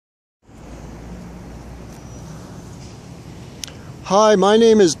Hi, my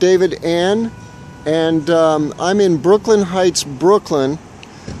name is David Ann, and I'm in Brooklyn Heights, Brooklyn.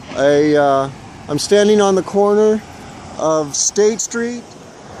 I'm standing on the corner of State Street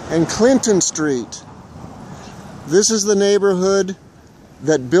and Clinton Street. This is the neighborhood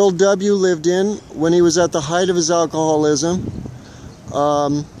that Bill W. lived in when he was at the height of his alcoholism.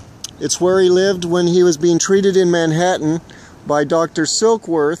 It's where he lived when he was being treated in Manhattan by Dr.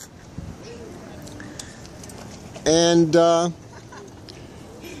 Silkworth. And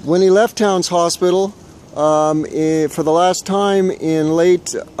when he left Towns Hospital for the last time in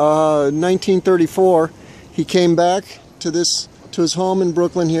late 1934, he came back to his home in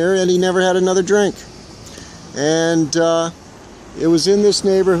Brooklyn here, and he never had another drink. And it was in this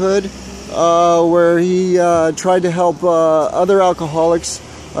neighborhood where he tried to help other alcoholics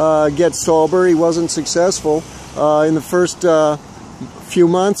get sober. He wasn't successful in the first few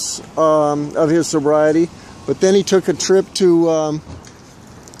months of his sobriety, but then he took a trip to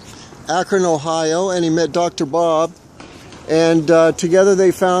Akron, Ohio, and he met Dr. Bob, and together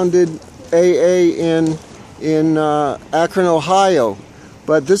they founded AA in Akron, Ohio.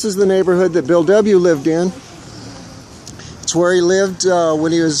 But this is the neighborhood that Bill W. lived in. It's where he lived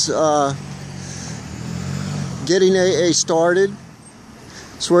when he was getting AA started.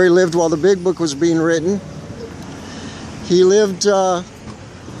 It's where he lived while the Big Book was being written. He lived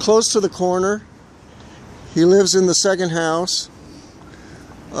close to the corner. He lives in the second house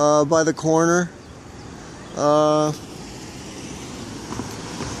by the corner.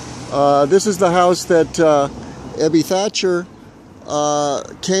 This is the house that Ebby Thatcher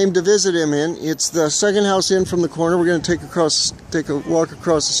came to visit him in. It's the second house in from the corner. We're going to take a walk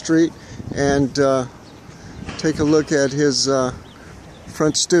across the street and take a look at his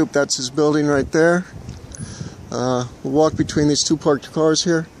front stoop. That's his building right there. We'll walk between these two parked cars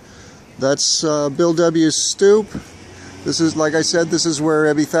here. That's Bill W.'s stoop. This is, like I said, this is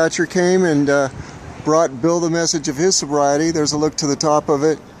where Ebby Thatcher came and brought Bill the message of his sobriety. There's a look to the top of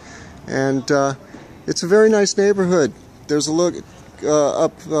it, and it's a very nice neighborhood. There's a look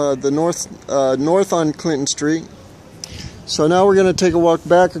up the north on Clinton Street. So now we're going to take a walk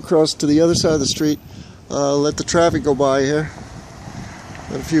back across to the other side of the street. Let the traffic go by here.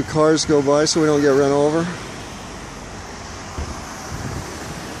 Let a few cars go by so we don't get run over.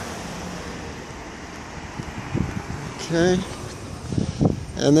 Okay,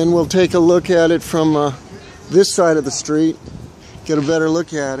 and then we'll take a look at it from this side of the street, get a better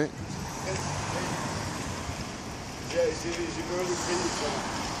look at it.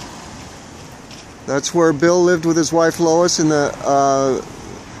 That's where Bill lived with his wife Lois in the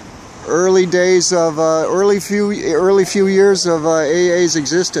early days of early few years of AA's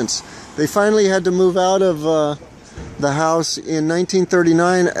existence. They finally had to move out of the house in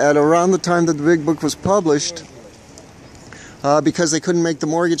 1939 at around the time that the Big Book was published. Because they couldn't make the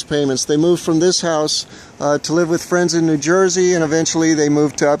mortgage payments. They moved from this house to live with friends in New Jersey, and eventually they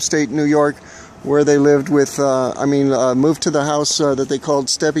moved to upstate New York, where they lived with, moved to the house that they called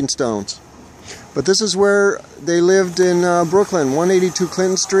Stepping Stones. But this is where they lived in Brooklyn, 182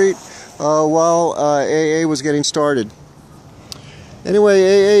 Clinton Street, while AA was getting started. Anyway,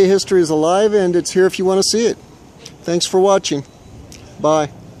 AA history is alive, and it's here if you want to see it. Thanks for watching. Bye.